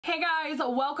Hey guys,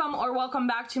 welcome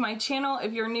back to my channel.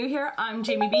 If you're new here, I'm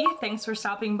Jamie B. Thanks for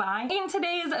stopping by. In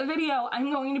today's video,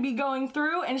 I'm going to be going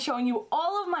through and showing you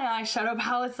all of my eyeshadow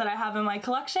palettes that I have in my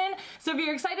collection. So if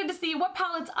you're excited to see what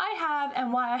palettes I have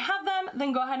and why I have them,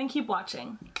 then go ahead and keep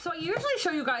watching. So I usually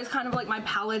show you guys kind of like my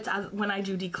palettes as when I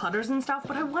do declutters and stuff,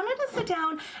 but I wanted to sit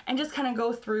down and just kind of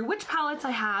go through which palettes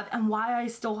I have and why I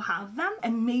still have them,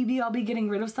 and maybe I'll be getting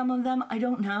rid of some of them. I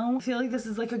don't know. I feel like this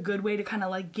is like a good way to kind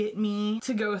of like get me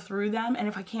to go through them, and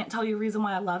if I can't tell you a reason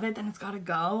why I love it, then it's gotta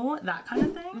go, that kind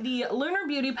of thing. The Lunar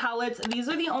Beauty palettes, these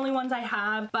are the only ones I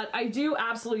have, but I do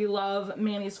absolutely love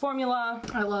Manny's Formula.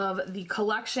 I love the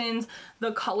collections.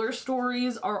 The color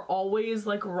stories are always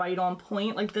like right on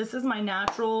point. Like this is my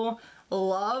natural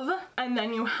love, and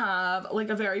then you have like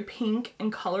a very pink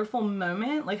and colorful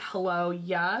moment, like hello,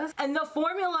 yes. And the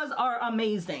formulas are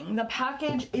amazing. The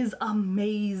package is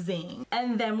amazing.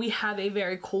 And then we have a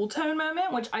very cool tone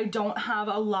moment, which I don't have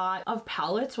a lot of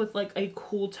palettes with like a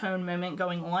cool tone moment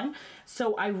going on,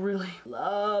 so I really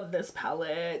love this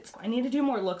palette. I need to do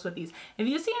more looks with these. If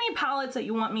you see any palettes that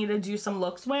you want me to do some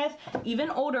looks with, even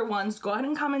older ones, go ahead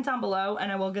and comment down below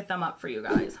and I will get them up for you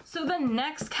guys. So the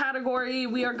next category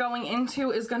we are going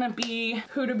into is gonna be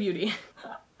Huda Beauty.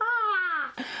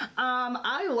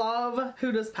 I love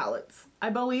Huda's palettes. I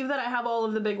believe that I have all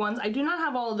of the big ones. I do not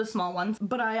have all of the small ones,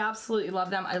 but I absolutely love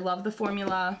them. I love the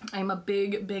formula. I'm a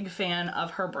big fan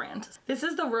of her brand. This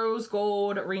is the Rose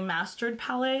Gold Remastered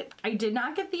palette. I did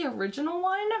not get the original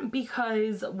one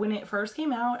because when it first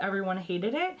came out, everyone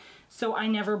hated it, so I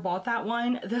never bought that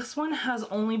one. This one has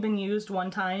only been used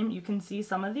one time. You can see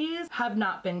some of these have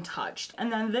not been touched.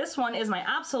 And then this one is my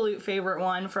absolute favorite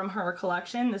one from her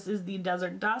collection. This is the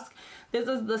Desert Dusk. This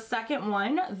is the second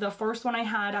one. The first one I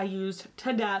had, I used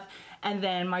to death, and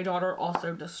then my daughter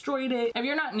also destroyed it. If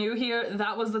you're not new here,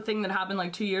 that was the thing that happened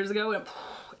like 2 years ago. It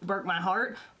broke my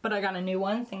heart, but I got a new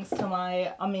one thanks to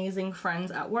my amazing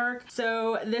friends at work.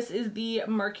 So this is the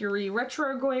Mercury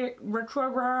Retrograde,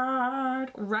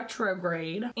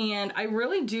 and I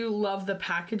really do love the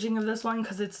packaging of this one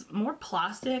because it's more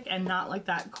plastic and not like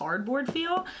that cardboard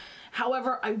feel.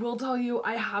 However, I will tell you,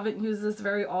 I haven't used this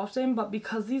very often, but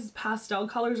because these pastel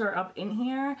colors are up in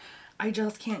here, I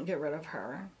just can't get rid of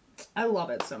her. I love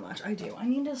it so much. I do. I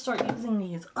need to start using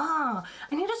these. I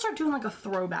need to start doing like a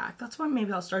throwback. That's what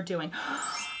maybe I'll start doing.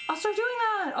 I'll start doing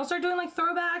that. I'll start doing like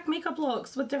throwback makeup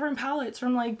looks with different palettes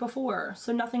from like before.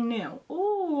 So nothing new.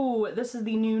 Ooh, this is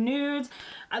the New Nudes.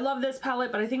 I love this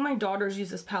palette, but I think my daughters use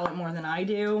this palette more than I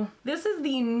do. This is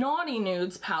the Naughty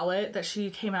Nudes palette that she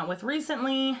came out with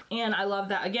recently. And I love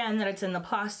that, again, that it's in the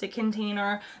plastic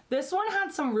container. This one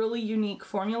had some really unique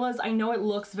formulas. I know it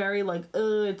looks very like,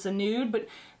 it's a nude, but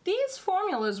these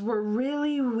formulas were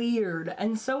really weird,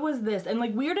 and so was this, and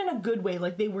like weird in a good way,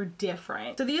 like they were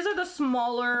different. So these are the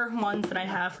smaller ones that I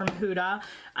have from Huda.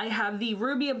 I have the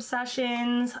Ruby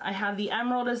Obsessions, I have the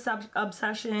Emerald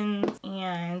Obsessions,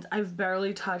 and I've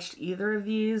barely touched either of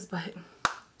these, but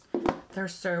they're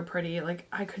so pretty. Like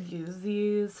I could use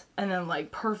these. And then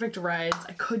like Perfect Reds,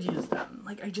 I could use them.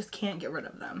 Like I just can't get rid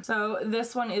of them. So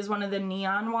this one is one of the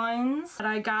neon ones that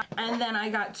I got. And then I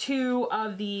got two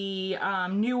of the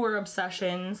newer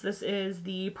Obsessions. This is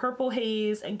the Purple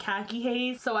Haze and Khaki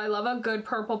Haze. So I love a good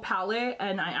purple palette,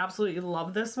 and I absolutely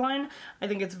love this one. I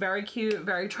think it's very cute,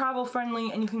 very travel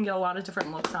friendly, and you can get a lot of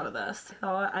different looks out of this. So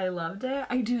I loved it.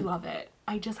 I do love it.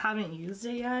 I just haven't used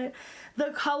it yet. The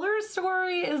color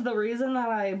story is the reason that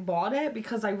I bought it,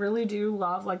 because I really do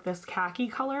love like this khaki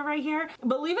color right here.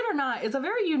 Believe it or not, it's a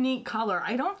very unique color.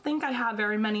 I don't think I have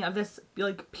very many of this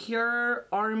like pure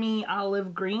army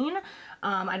olive green.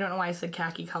 I don't know why I said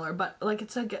khaki color, but like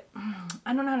it's like,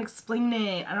 I don't know how to explain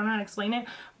it. I don't know how to explain it,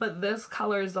 but this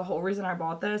color is the whole reason I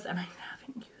bought this, and I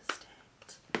haven't used it.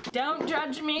 Don't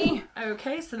judge me.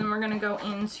 Okay, so then we're gonna go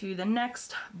into the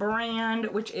next brand,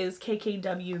 which is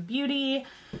KKW Beauty.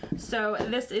 So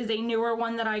this is a newer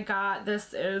one that I got.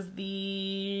 This is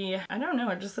the, I don't know,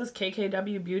 it just says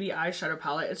KKW Beauty eyeshadow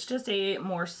palette. It's just a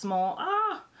more small,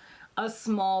 a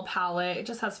small palette. It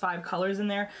just has 5 colors in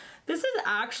there. This is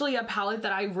actually a palette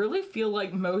that I really feel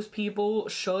like most people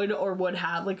should or would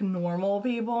have, like normal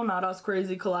people, not us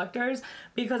crazy collectors,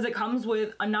 because it comes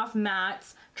with enough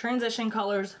mattes, transition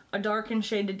colors, a darken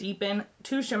shade to deepen,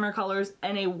 2 shimmer colors,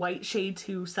 and a white shade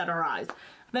to set our eyes.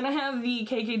 Then I have the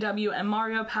KKW and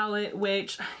Mario palette,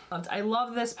 which I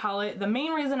love this palette. The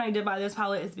main reason I did buy this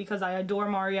palette is because I adore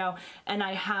Mario, and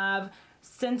I have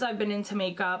since I've been into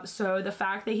makeup, so the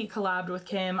fact that he collabed with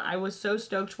Kim, I was so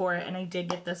stoked for it, and I did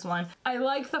get this one. I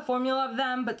like the formula of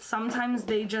them, but sometimes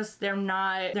they're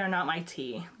not my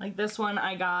tea. Like this one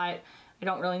I got, I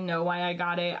don't really know why I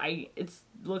got it. It's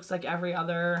looks like every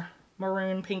other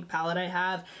maroon pink palette I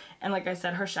have. And like I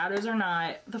said, her shadows are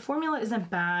not, the formula isn't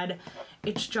bad,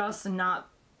 it's just not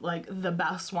like the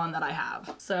best one that I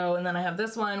have. So, and then I have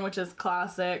this one, which is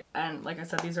classic, and like I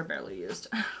said, these are barely used.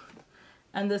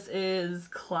 And this is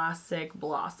Classic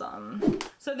Blossom.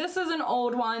 So this is an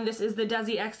old one. This is the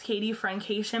Desi X Katie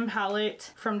Francation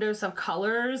palette from Dose of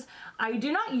Colors. I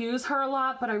do not use her a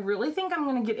lot, but I really think I'm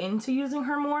gonna get into using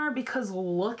her more because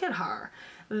look at her.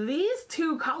 These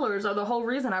two colors are the whole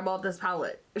reason I bought this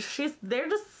palette. They're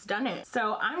just stunning.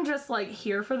 So I'm just like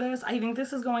here for this. I think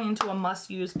this is going into a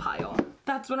must-use pile.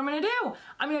 That's what I'm gonna do.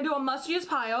 I'm gonna do a must-use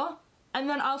pile, and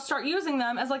then I'll start using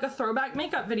them as like a throwback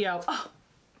makeup video. Oh.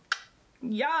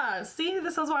 Yeah, see,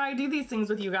 this is why I do these things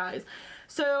with you guys.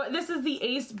 So this is the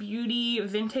Ace Beauty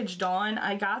Vintage Dawn.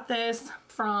 I got this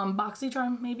from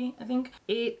BoxyCharm, maybe, I think.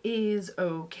 It is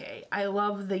okay. I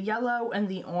love the yellow and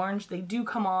the orange. They do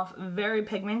come off very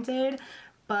pigmented,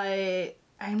 but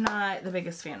I'm not the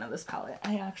biggest fan of this palette.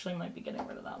 I actually might be getting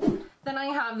rid of that one. Then I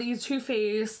have the Too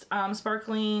Faced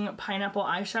Sparkling Pineapple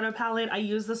Eyeshadow Palette. I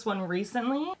used this one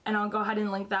recently, and I'll go ahead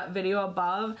and link that video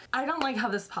above. I don't like how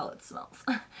this palette smells.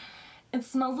 It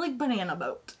smells like banana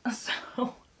boat.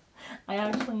 So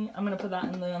I'm gonna put that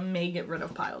in the may get rid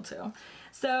of pile too.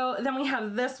 So then we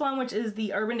have this one, which is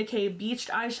the Urban Decay Beached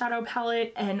Eyeshadow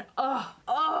Palette. And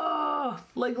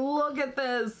like look at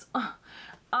this.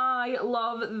 I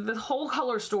love the whole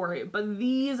color story, but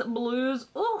these blues,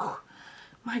 oh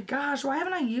my gosh, why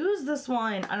haven't I used this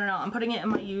one? I don't know, I'm putting it in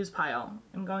my use pile.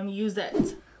 I'm going to use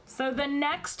it. So the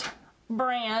next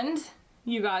brand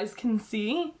you guys can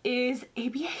see is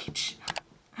ABH.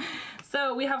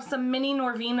 So we have some mini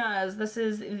Norvinas. This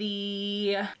is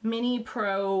the Mini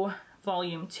Pro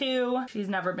Volume 2. She's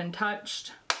Never Been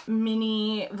Touched.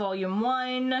 Mini Volume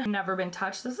 1. Never Been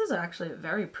Touched. This is actually a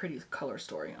very pretty color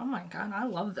story. Oh my god, I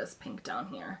love this pink down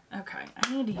here. Okay,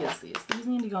 I need to use these. These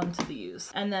need to go into the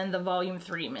use. And then the Volume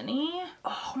 3 Mini.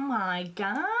 Oh my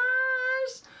gosh.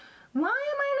 Why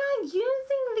am I not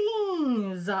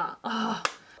using these?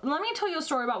 Let me tell you a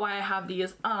story about why I have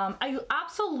these. I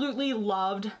absolutely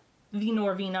loved the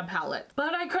Norvina palette,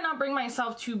 but I could not bring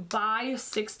myself to buy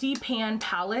 60 pan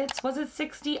palettes. Was it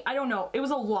 60? I don't know. It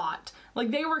was a lot. Like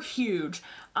they were huge.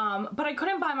 But I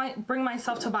couldn't bring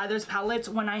myself to buy those palettes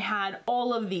when I had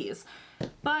all of these.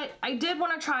 But I did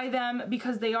want to try them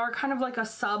because they are kind of like a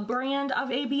sub brand of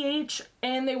ABH,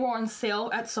 and they were on sale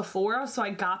at Sephora, so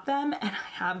I got them and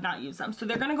I have not used them. So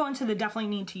they're gonna go into the definitely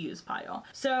need to use pile.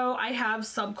 So I have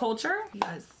Subculture.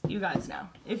 You guys know.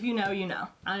 If you know, you know.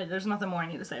 There's nothing more I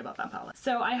need to say about that palette.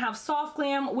 So I have Soft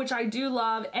Glam, which I do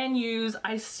love and use.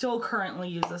 I still currently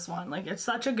use this one. Like it's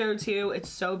such a go-to. It's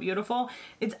so beautiful.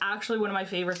 It's actually one of my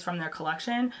favorites from their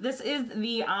collection. This is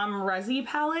the Resi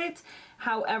palette.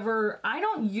 However, I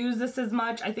don't use this as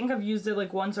much. I think I've used it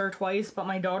like once or twice, but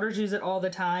my daughters use it all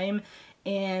the time,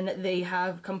 and they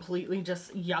have completely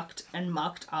just yucked and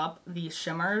mucked up these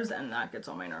shimmers, and that gets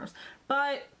on my nerves.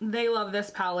 But they love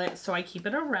this palette, so I keep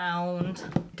it around.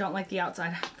 Don't like the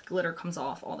outside. The glitter comes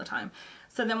off all the time.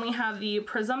 So then we have the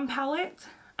Prism palette.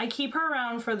 I keep her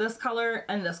around for this color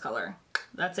and this color.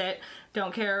 That's it.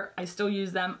 Don't care. I still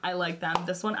use them. I like them.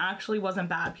 This one actually wasn't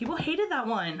bad. People hated that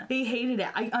one. They hated it.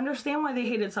 I understand why they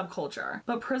hated Subculture,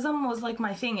 but Prism was like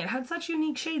my thing. It had such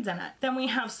unique shades in it. Then we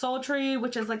have Sultry,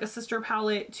 which is like a sister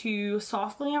palette to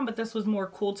Soft Glam, but this was more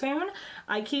cool tone.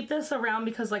 I keep this around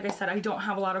because like I said, I don't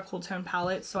have a lot of cool tone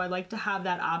palettes, so I like to have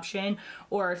that option,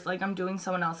 or if like I'm doing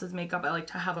someone else's makeup, I like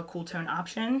to have a cool tone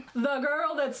option. The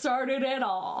girl that started it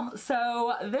all.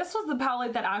 So this was the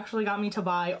palette that actually got me to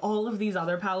buy all of these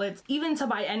other palettes, even to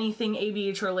buy anything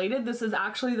ABH related. This is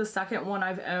actually the second one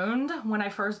I've owned. When I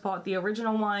first bought the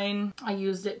original one, I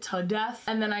used it to death,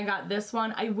 and then I got this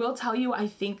one. I will tell you, I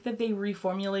think that they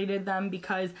reformulated them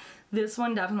because this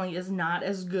one definitely is not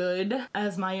as good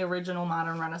as my original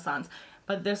Modern Renaissance.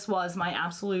 But this was my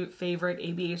absolute favorite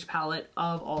ABH palette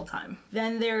of all time.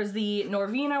 Then there's the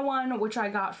Norvina one, which I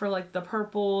got for like the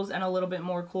purples and a little bit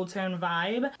more cool tone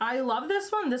vibe. I love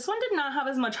this one. This one did not have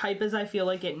as much hype as I feel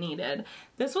like it needed.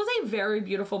 This was a very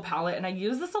beautiful palette, and I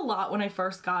used this a lot when I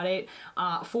first got it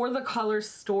for the color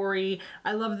story.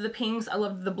 I loved the pinks, I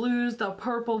loved the blues, the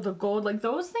purple, the gold. Like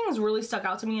those things really stuck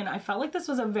out to me, and I felt like this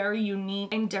was a very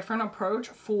unique and different approach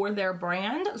for their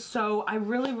brand. So I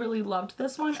really, really loved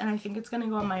this one, and I think it's gonna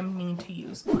go on my need to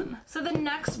use one. So the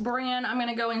next brand I'm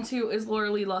gonna go into is Laura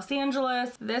Lee Los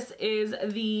Angeles. This is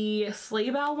the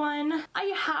Sleigh Bell one. I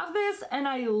have this and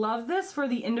I love this for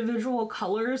the individual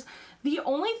colors. The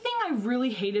only thing I really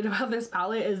hated about this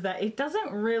palette is that there's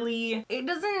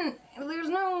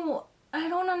no I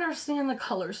don't understand the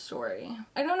color story.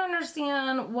 I don't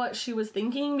understand what she was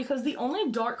thinking, because the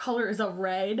only dark color is a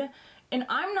red, and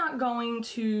I'm not going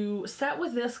to set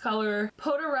with this color,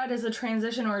 put a red as a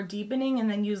transition or a deepening, and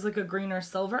then use like a green or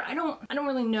silver. I don't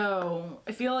really know.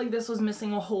 I feel like this was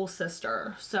missing a whole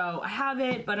sister. So I have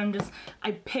it, but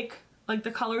I pick like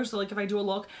the colors. So like if I do a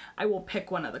look, I will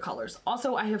pick one of the colors.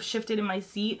 Also, I have shifted in my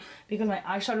seat because my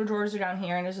eyeshadow drawers are down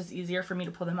here, and it's just easier for me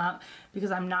to pull them up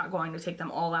because I'm not going to take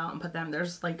them all out and put them,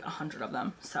 there's like 100 of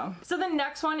them. So the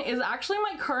next one is actually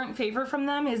my current favorite from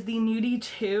them, is the Nudie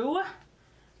 2.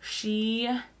 She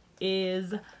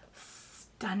is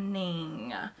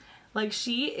stunning. Like,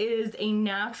 she is a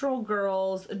natural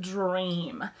girl's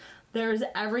dream. There's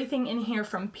everything in here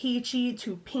from peachy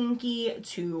to pinky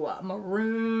to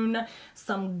maroon,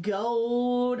 some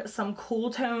gold, some cool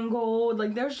tone gold.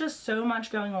 Like, there's just so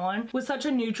much going on with such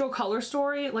a neutral color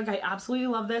story. Like, I absolutely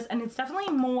love this, and it's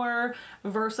definitely more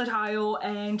versatile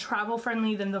and travel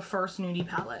friendly than the first Nudie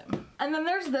palette. And then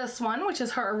there's this one, which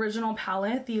is her original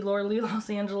palette, the Laura Lee Los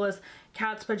Angeles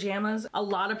Cat's Pajamas. A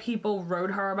lot of people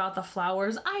wrote her about the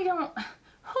flowers.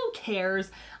 Who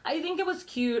cares? I think it was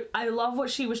cute. I love what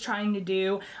she was trying to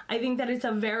do. I think that it's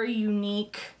a very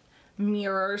unique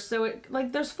mirror. So it,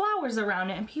 like, there's flowers around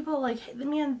it, and people like,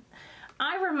 man,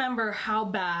 I remember how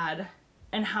bad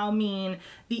and how mean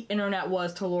the internet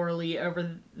was to Laura Lee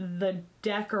over the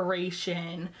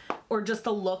decoration or just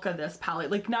the look of this palette.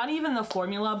 Like, not even the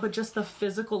formula, but just the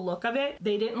physical look of it.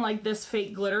 They didn't like this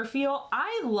fake glitter feel.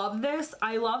 I love this.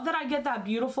 I love that I get that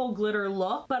beautiful glitter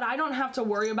look, but I don't have to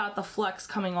worry about the flecks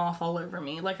coming off all over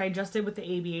me like I just did with the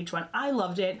ABH one. I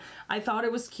loved it. I thought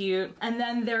it was cute. And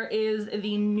then there is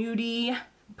the Nudie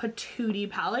Patootie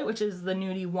palette, which is the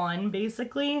Nudie 1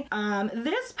 basically.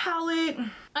 This palette,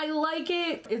 I like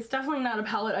it. It's definitely not a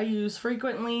palette I use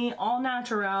frequently. All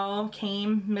Natural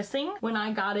came missing. When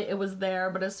I got it, it was there,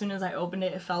 but as soon as I opened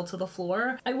it, it fell to the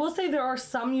floor. I will say there are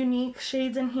some unique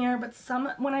shades in here, but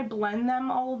some, when I blend them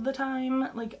all the time,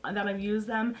 like that I've used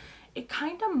them, it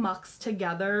kind of mucks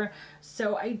together,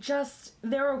 so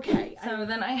they're okay. So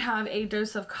then I have A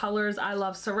Dose of Colors I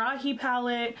Love Sarahi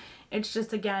palette. It's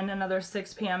just, again, another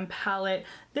 6 p.m. palette.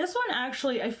 This one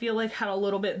actually, I feel like, had a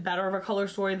little bit better of a color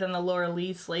story than the Laura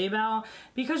Lee Sleigh Bell,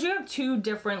 because you have two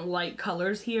different light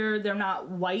colors here. They're not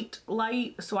white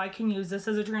light, so I can use this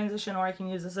as a transition, or I can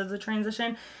use this as a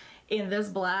transition. In this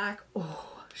black, oh,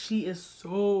 she is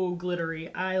so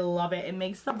glittery. I love it. It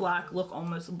makes the black look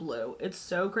almost blue. It's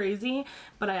so crazy,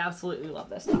 but I absolutely love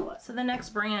this palette. So the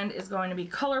next brand is going to be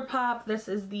ColourPop. This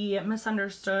is the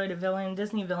Misunderstood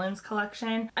Disney Villains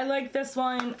collection. I like this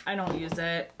one. I don't use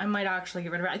it. I might actually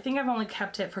get rid of it. I think I've only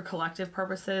kept it for collective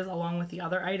purposes along with the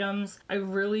other items. I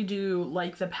really do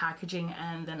like the packaging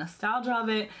and the nostalgia of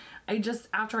it.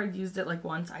 After I used it like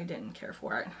once, I didn't care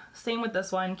for it. Same with this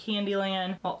one,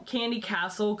 Candyland, well, Candy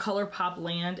Castle, ColourPop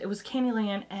Land. It was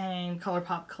Candyland and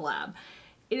ColourPop collab.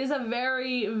 It is a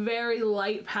very, very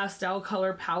light pastel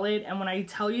color palette, and when I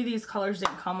tell you these colors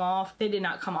didn't come off, they did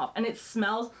not come off. And it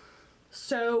smells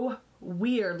so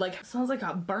weird, like it smells like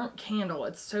a burnt candle.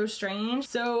 It's so strange.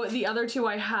 So the other two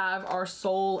I have are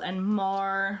Soul and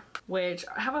Mar, which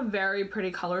have a very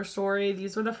pretty color story.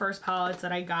 These were the first palettes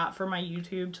that I got for my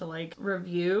YouTube to like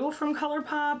review from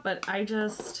ColourPop, but I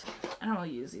don't really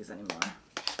use these anymore.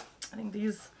 I think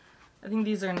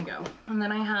these are gonna go. And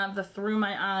then I have the Through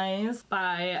My Eyes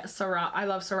by I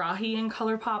Love Sarahi in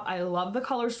ColourPop. I love the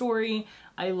color story.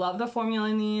 I love the formula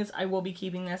in these. I will be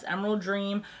keeping this. Emerald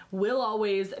Dream will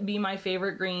always be my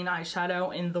favorite green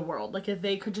eyeshadow in the world. Like, if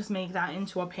they could just make that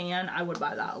into a pan, I would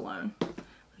buy that alone.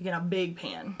 Get a big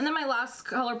pan. And then my last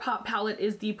ColourPop palette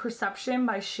is the Perception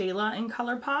by Shayla in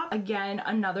ColourPop. Again,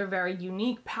 another very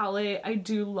unique palette. I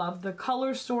do love the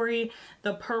color story,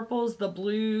 the purples, the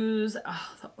blues.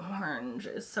 Oh, the orange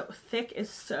is so thick, is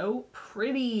so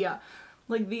pretty.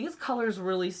 Like, these colors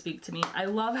really speak to me. I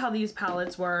love how these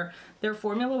palettes were. Their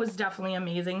formula was definitely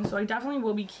amazing, so I definitely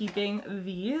will be keeping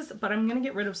these, but I'm gonna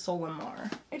get rid of Soul and Mar.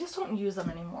 I just don't use them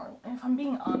anymore. If I'm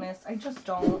being honest, I just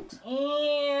don't.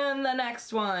 And the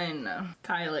next one,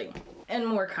 Kylie. And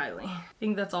more Kylie. I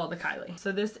think that's all the Kylie.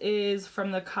 So this is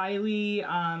from the Kylie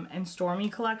and Stormy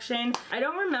collection. I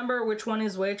don't remember which one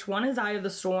is which. One is Eye of the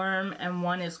Storm and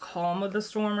one is Calm of the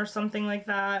Storm or something like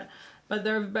that. But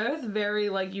they're both very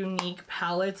like unique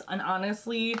palettes, and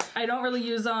honestly, I don't really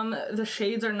use them. The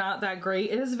shades are not that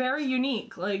great. It is very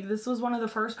unique. Like, this was one of the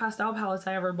first pastel palettes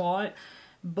I ever bought,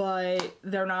 but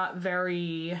they're not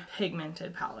very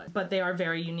pigmented palette, but they are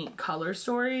very unique color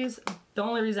stories. The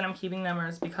only reason I'm keeping them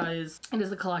is because it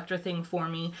is a collector thing for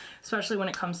me, especially when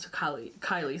it comes to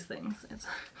Kylie's things.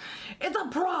 It's a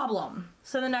problem.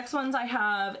 So the next ones I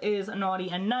have is Naughty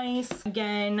and Nice.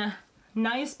 Again,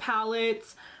 nice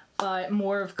palettes, but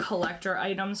more of collector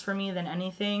items for me than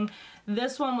anything.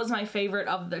 This one was my favorite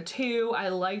of the two. I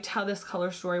liked how this color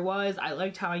story was. I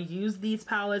liked how I used these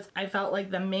palettes. I felt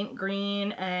like the mint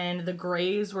green and the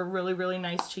grays were really, really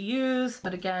nice to use.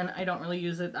 But again, I don't really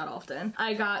use it that often.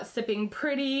 I got Sipping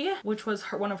Pretty, which was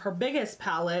one of her biggest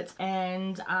palettes,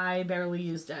 and I barely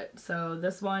used it. So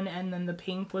this one and then the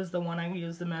pink was the one I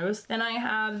used the most. Then I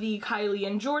have the Kylie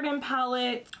and Jordan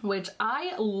palette, which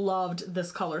I loved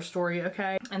this color story,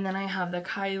 okay? And then I have the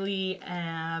Kylie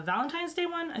Valentine's Day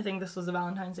one. I think this was a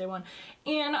Valentine's Day one,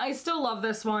 and I still love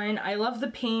this one. I love the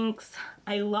pinks.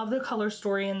 I love the color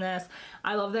story in this.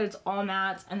 I love that it's all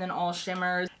mattes and then all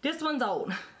shimmers. This one's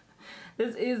old.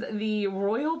 This is the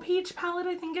Royal Peach palette,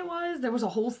 I think it was. There was a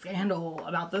whole scandal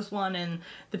about this one and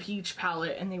the peach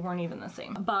palette, and they weren't even the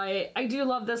same. But I do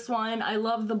love this one. I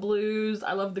love the blues.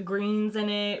 I love the greens in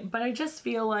it. But I just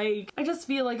feel like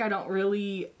I don't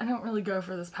really go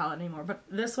for this palette anymore. But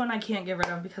this one I can't get rid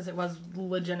of because it was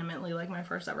legitimately like my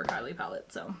first ever Kylie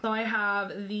palette. So I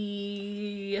have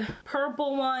the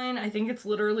purple one. I think it's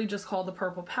literally just called the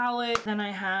purple palette. Then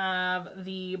I have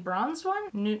the bronzed one,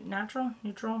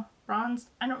 neutral. Bronzed?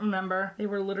 I don't remember. They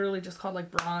were literally just called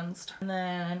like bronzed. And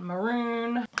then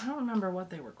maroon. I don't remember what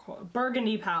they were called.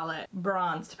 Burgundy palette.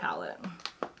 Bronzed palette.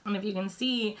 And if you can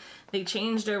see, they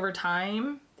changed over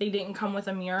time. They didn't come with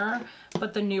a mirror,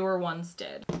 but the newer ones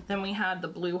did. Then we had the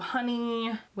Blue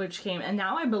Honey, which came, and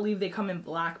now I believe they come in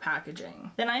black packaging.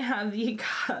 Then I have the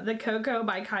Cocoa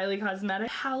by Kylie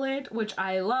Cosmetics palette, which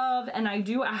I love, and I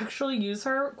do actually use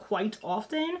her quite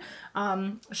often.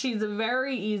 She's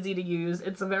very easy to use.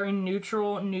 It's a very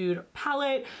neutral nude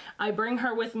palette. I bring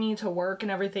her with me to work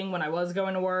and everything when I was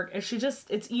going to work.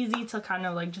 It's easy to kind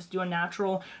of like just do a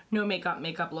natural, no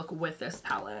makeup look with this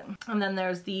palette. And then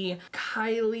there's the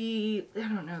Kylie, I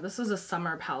don't know, this was a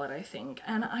summer palette, I think.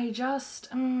 And I just,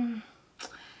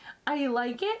 I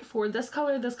like it for this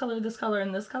color, this color, this color,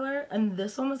 and this color. And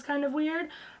this one was kind of weird,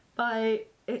 but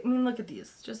I mean, look at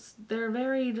these. They're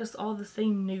very just all the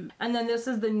same nude. And then this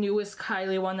is the newest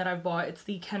Kylie one that I've bought. It's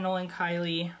the Kendall and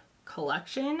Kylie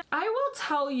collection. I will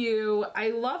tell you, I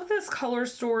love this color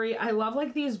story. I love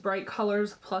like these bright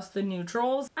colors plus the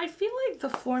neutrals. I feel like the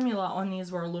formula on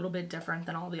these were a little bit different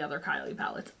than all the other Kylie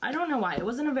palettes. I don't know why. It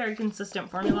wasn't a very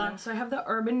consistent formula. So I have the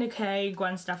Urban Decay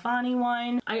Gwen Stefani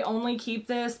one. I only keep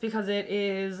this because it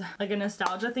is like a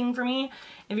nostalgia thing for me.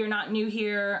 If you're not new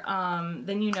here,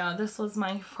 then you know this was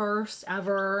my first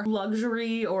ever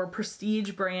luxury or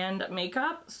prestige brand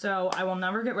makeup, so I will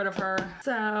never get rid of her.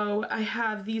 So I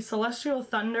have the Celestial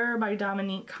Thunder by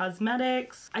Dominique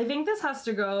Cosmetics. I think this has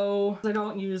to go. I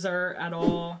don't use her at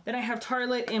all. Then I have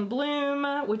Tartelette in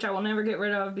Bloom, which I will never get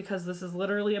rid of because this is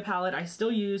literally a palette I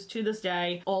still use to this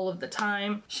day all of the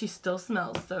time. She still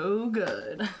smells so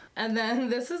good. And then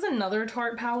this is another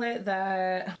Tarte palette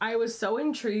that I was so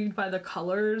intrigued by the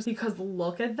colors because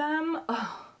look at them.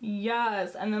 Oh,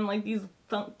 yes. And then like these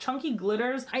chunky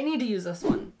glitters. I need to use this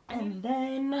one. And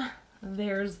then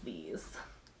there's these.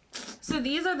 So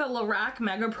these are the Lorac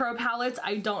Mega Pro palettes.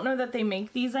 I don't know that they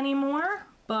make these anymore,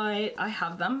 but I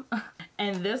have them.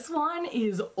 And this one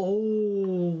is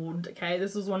old, okay?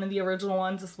 This was one of the original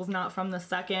ones. This was not from the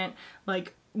second,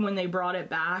 like when they brought it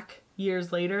back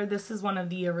years later. This is one of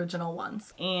the original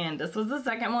ones. And this was the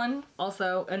second one,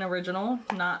 also an original,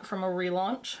 not from a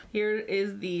relaunch. Here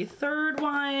is the third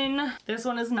one. This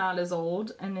one is not as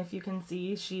old, and if you can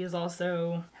see, she is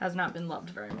also has not been loved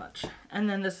very much. And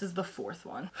then this is the fourth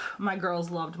one. My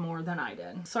girls loved more than I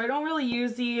did. So I don't really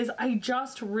use these. I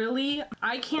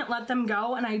can't let them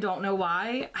go, and I don't know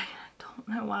why. I don't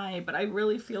know why, but I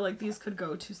really feel like these could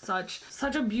go to such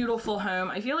a beautiful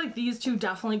home. I feel like these two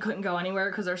definitely couldn't go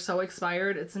anywhere because they're so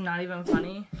expired. It's not even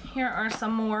funny. Here are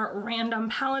some more random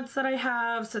palettes that I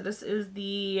have. So this is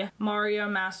the Mario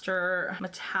Master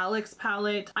Metallics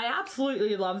palette. I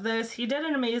absolutely love this. He did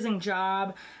an amazing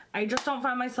job. I just don't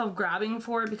find myself grabbing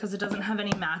for it because it doesn't have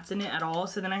any mattes in it at all.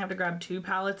 So then I have to grab two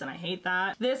palettes and I hate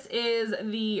that. This is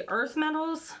the Earth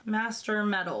Metals Master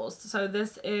Metals. So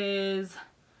this is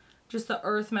just the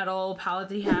Earth Metal palette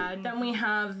that he had. Then we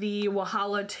have the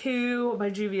Wahala 2 by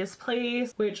Juvia's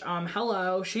Place, which,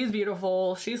 hello, she's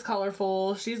beautiful, she's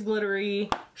colorful, she's glittery,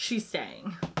 she's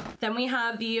staying. Then we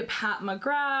have the Pat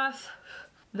McGrath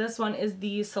This one is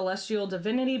the Celestial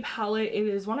Divinity palette. It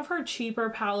is one of her cheaper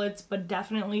palettes, but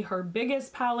definitely her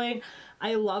biggest palette.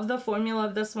 I love the formula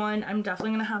of this one. I'm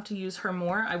definitely gonna have to use her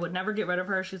more. I would never get rid of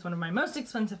her. She's one of my most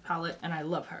expensive palettes and I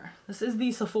love her. This is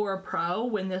the Sephora Pro.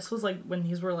 When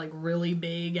these were like really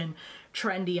big and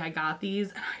trendy, I got these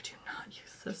and I do not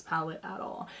use this palette at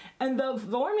all. And the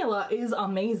formula is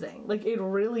amazing. Like, it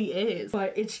really is,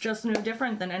 but it's just no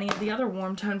different than any of the other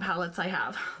warm tone palettes I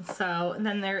have. So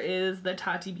then there is the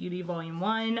Tati Beauty Volume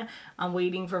 1. I'm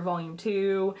waiting for Volume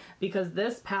 2 because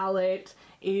this palette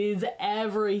is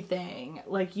everything.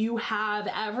 Like, you have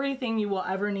everything you will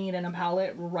ever need in a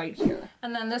palette right here.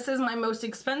 And then this is my most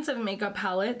expensive makeup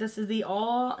palette. This is the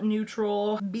All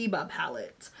Neutral Biba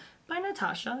palette by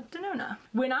Natasha Denona.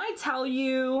 When I tell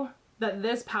you that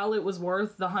this palette was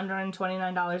worth the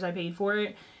 $129 I paid for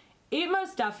it, it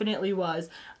most definitely was.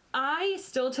 I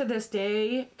still to this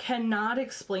day cannot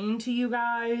explain to you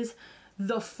guys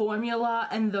the formula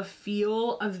and the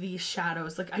feel of these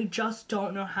shadows. Like, I just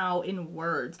don't know how in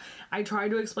words. I tried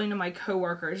to explain to my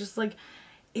coworkers, just like,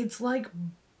 it's like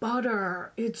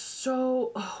butter. It's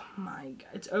so, oh my god,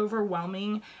 it's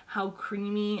overwhelming how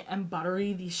creamy and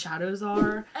buttery these shadows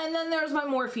are. And then there's my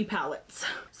Morphe palettes.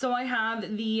 So I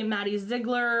have the Maddie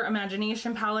Ziegler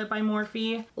Imagination palette by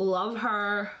Morphe. Love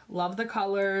her, love the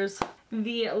colors.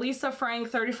 The Lisa Frank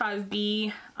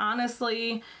 35B,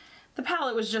 honestly, the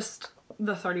palette was just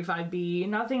the 35B,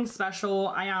 nothing special.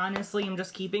 I honestly am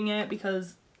just keeping it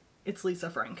because it's Lisa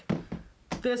Frank.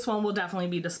 This one will definitely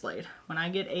be displayed. When I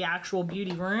get a actual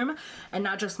beauty room and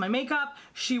not just my makeup,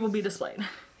 she will be displayed.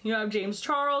 You have James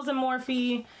Charles and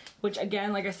Morphe, which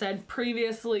again, like I said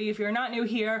previously, if you're not new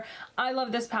here, I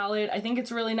love this palette. I think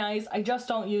it's really nice. I just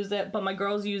don't use it, but my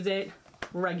girls use it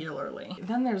regularly.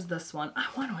 Then there's this one.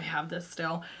 Why do I have this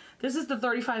still? This is the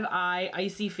 35i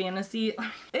Icy Fantasy.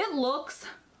 It looks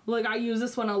like I use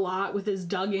this one a lot with as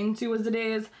dug into as it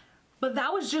is, but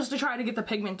that was just to try to get the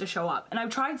pigment to show up. And I've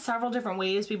tried several different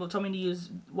ways. People told me to use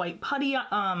white putty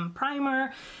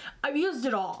primer. I've used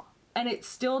it all and it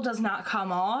still does not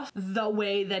come off the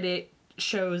way that it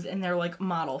shows in their like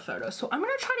model photos. So I'm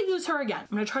gonna try to use her again.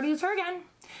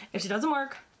 If she doesn't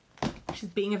work, she's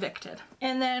being evicted.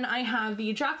 And then I have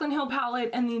the Jaclyn Hill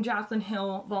palette and the Jaclyn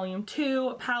Hill Volume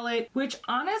 2 palette, which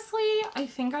honestly, I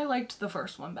think I liked the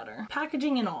first one better.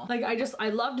 Packaging and all. Like, I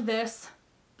loved this.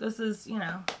 This is, you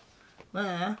know,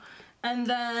 and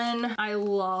then I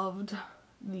loved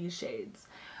these shades.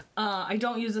 I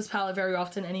don't use this palette very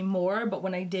often anymore, but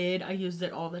when I did, I used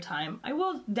it all the time. I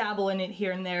will dabble in it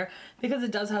here and there because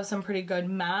it does have some pretty good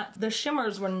matte. The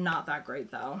shimmers were not that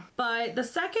great though. But the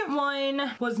second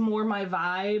one was more my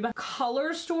vibe,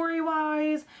 color story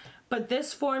wise, but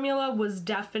this formula was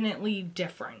definitely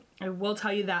different. I will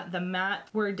tell you that the matte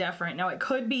were different. Now it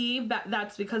could be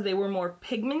that's because they were more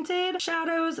pigmented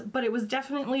shadows, but it was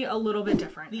definitely a little bit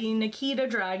different. The Nikita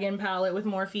Dragon palette with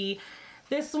Morphe.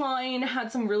 This one had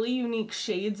some really unique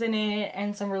shades in it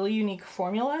and some really unique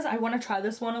formulas. I want to try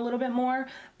this one a little bit more,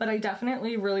 but I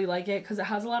definitely really like it because it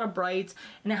has a lot of brights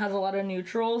and it has a lot of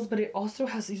neutrals, but it also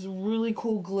has these really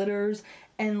cool glitters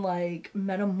and like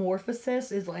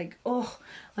metamorphosis is like, oh,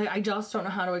 like I just don't know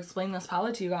how to explain this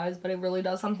palette to you guys, but it really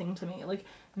does something to me. Like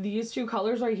these two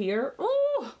colors right here,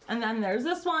 oh! And then there's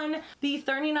this one, the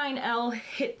 39L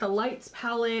Hit the Lights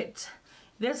palette.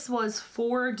 This was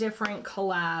 4 different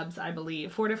collabs, I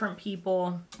believe. 4 different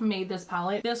people made this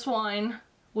palette. This one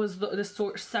was this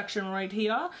section right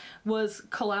here was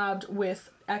collabed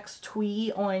with X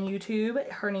Twee on YouTube.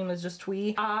 Her name is just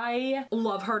Twee. I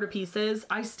love her to pieces.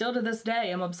 I still to this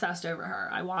day am obsessed over her.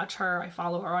 I watch her, I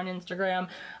follow her on Instagram,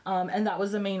 and that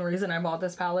was the main reason I bought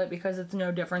this palette because it's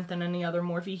no different than any other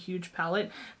Morphe huge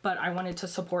palette, but I wanted to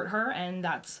support her and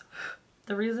that's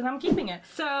the reason I'm keeping it.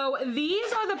 So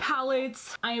these are the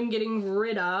palettes I am getting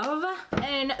rid of,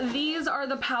 and these are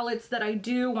the palettes that I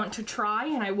do want to try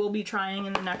and I will be trying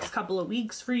in the next couple of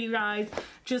weeks for you guys.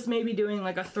 Just maybe doing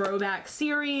like a throwback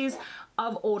series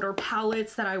of older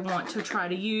palettes that I want to try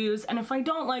to use, and if I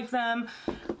don't like them,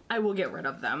 I will get rid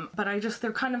of them. But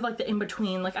they're kind of like the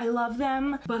in-between. Like I love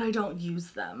them, but I don't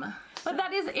use them. But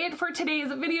that is it for today's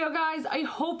video, guys. I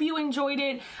hope you enjoyed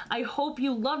it. I hope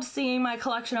you loved seeing my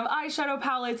collection of eyeshadow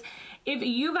palettes. If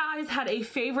you guys had a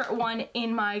favorite one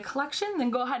in my collection,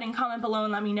 then go ahead and comment below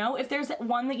and let me know. If there's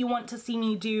one that you want to see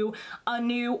me do a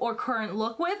new or current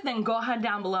look with, then go ahead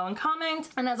down below and comment.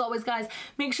 And as always, guys,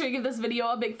 make sure you give this video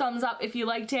a big thumbs up if you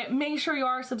liked it. Make sure you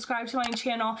are subscribed to my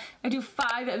channel. I do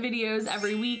 5 videos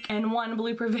every week and 1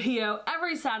 blooper video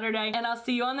every Saturday. And I'll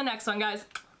see you on the next one, guys.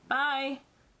 Bye!